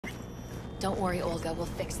Don't worry, Olga, we'll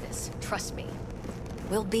fix this. Trust me.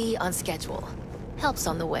 We'll be on schedule. Help's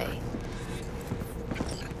on the way.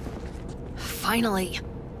 Finally!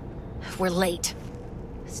 We're late.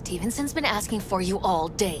 Stevenson's been asking for you all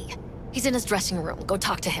day. He's in his dressing room. Go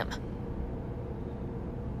talk to him.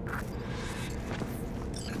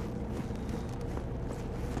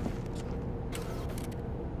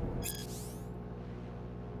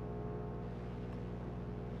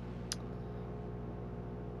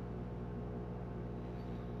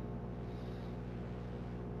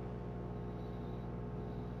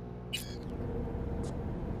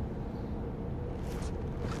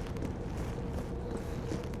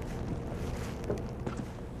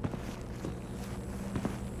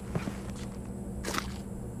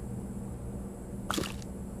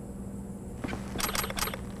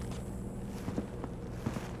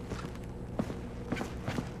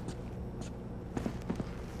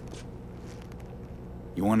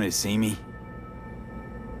 You wanted to see me?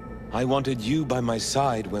 I wanted you by my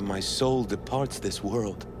side when my soul departs this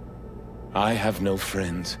world. I have no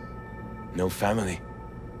friends, no family,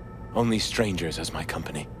 only strangers as my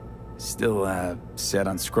company. Still, set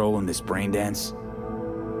on scrolling this brain dance?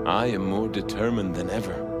 I am more determined than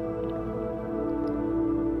ever.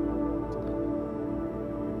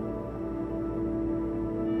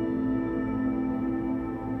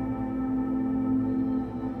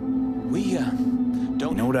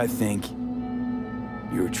 You know what I think?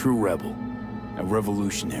 You're a true rebel. A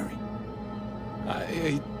revolutionary.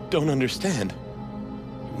 I don't understand.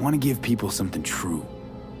 You want to give people something true.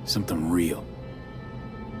 Something real.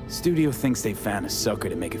 Studio thinks they found a sucker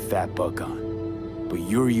to make a fat buck on. But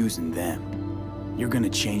you're using them. You're gonna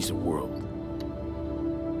change the world.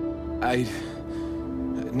 I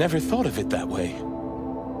never thought of it that way.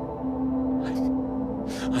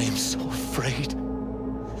 I am so afraid.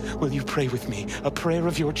 Will you pray with me? A prayer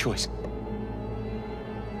of your choice.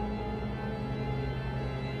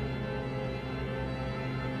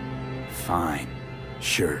 Fine.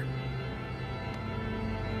 Sure.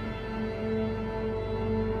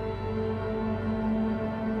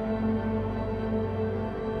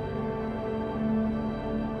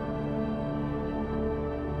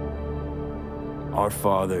 Our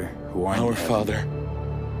Father, who art in heaven. Our Father,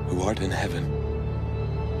 who art in heaven.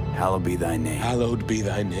 Hallowed be thy name. Hallowed be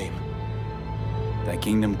thy name. Thy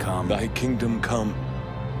kingdom come. Thy kingdom come.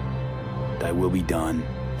 Thy will be done.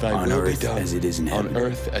 Thy on will earth be done. as it is in heaven. On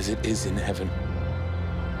earth as it is in heaven.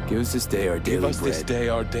 Give us this day our daily bread. Give us this day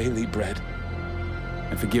our daily bread.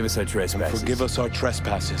 And forgive us our trespasses. And forgive us our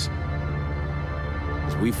trespasses.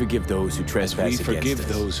 As we forgive those who trespass against us. We forgive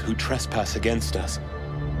those who trespass against us.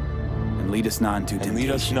 And lead us not into temptation. And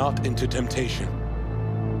lead us not into temptation.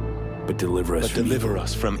 But deliver us from evil. Deliver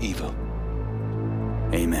us from evil.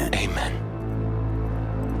 Amen. Amen.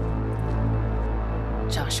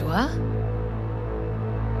 Joshua?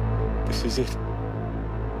 This is it.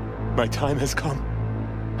 My time has come.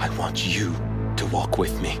 I want you to walk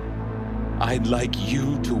with me. I'd like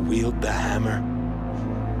you to wield the hammer.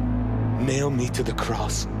 Nail me to the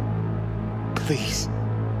cross. Please.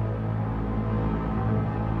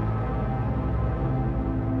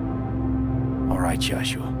 All right,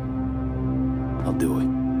 Joshua. I'll do it.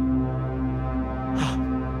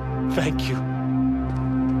 Thank you.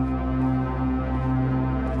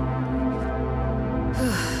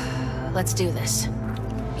 Let's do this.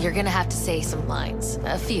 You're gonna have to say some lines.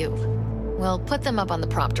 A few. We'll put them up on the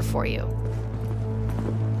prompter for you.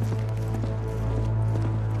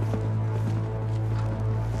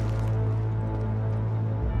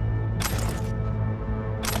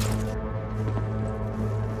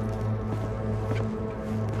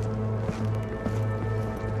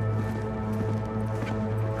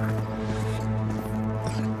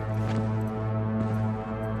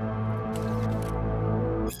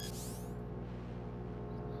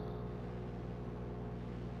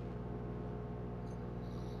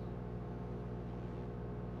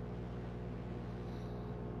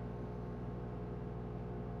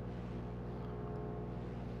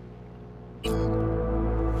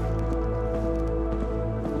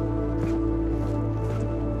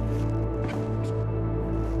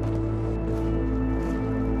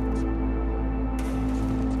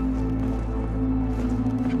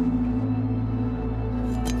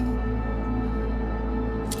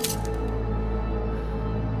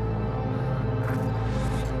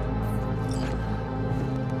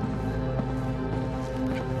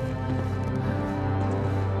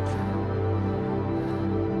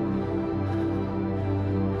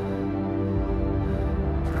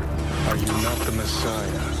 Are you not the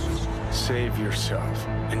Messiah? Save yourself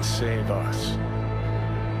and save us.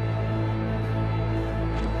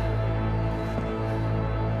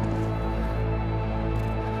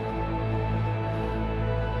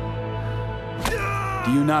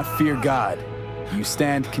 Do you not fear God? You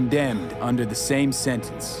stand condemned under the same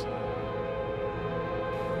sentence.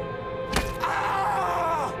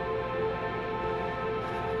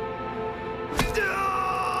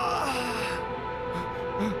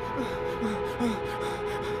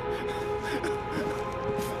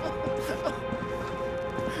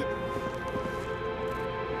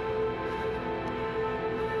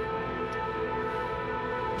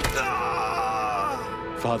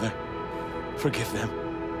 Father, forgive them,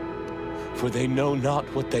 for they know not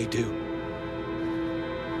what they do.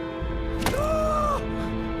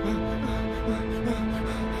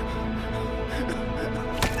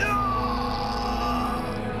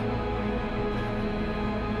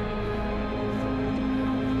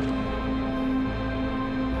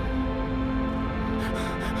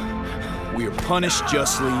 We are punished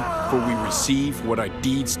justly, for we receive what our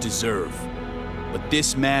deeds deserve. But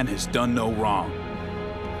this man has done no wrong.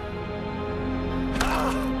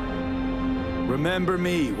 Remember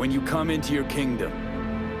me when you come into your kingdom.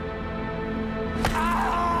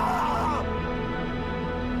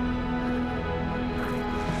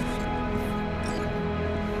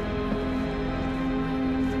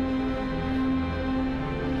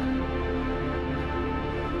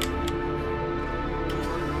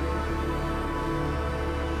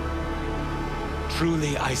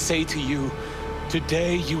 Truly, I say to you,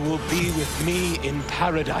 today you will be with me in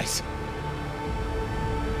paradise.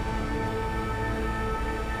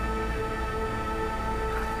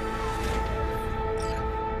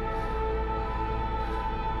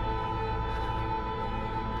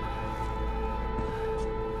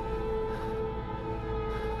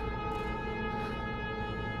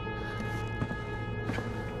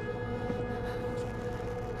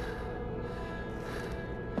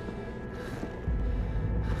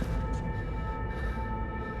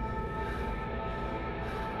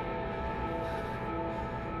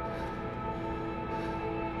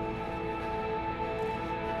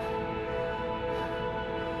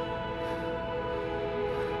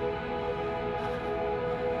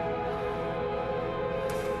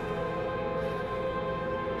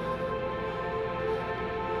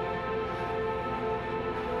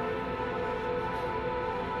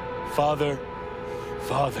 Father,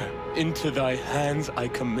 Father, into thy hands I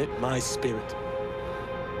commit my spirit.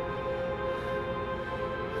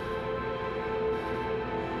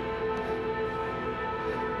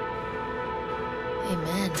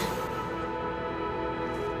 Amen.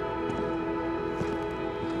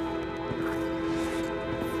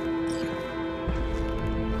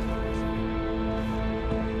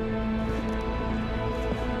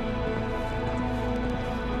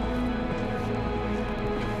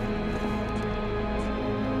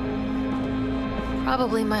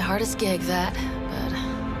 Probably my hardest gig, that, but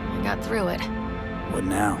I got through it. What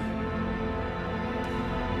now?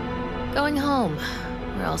 Going home,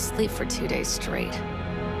 where I'll sleep for 2 days straight.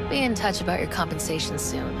 Be in touch about your compensation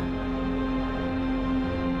soon.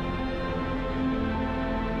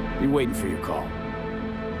 Be waiting for your call.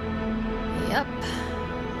 Yep.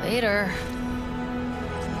 Later.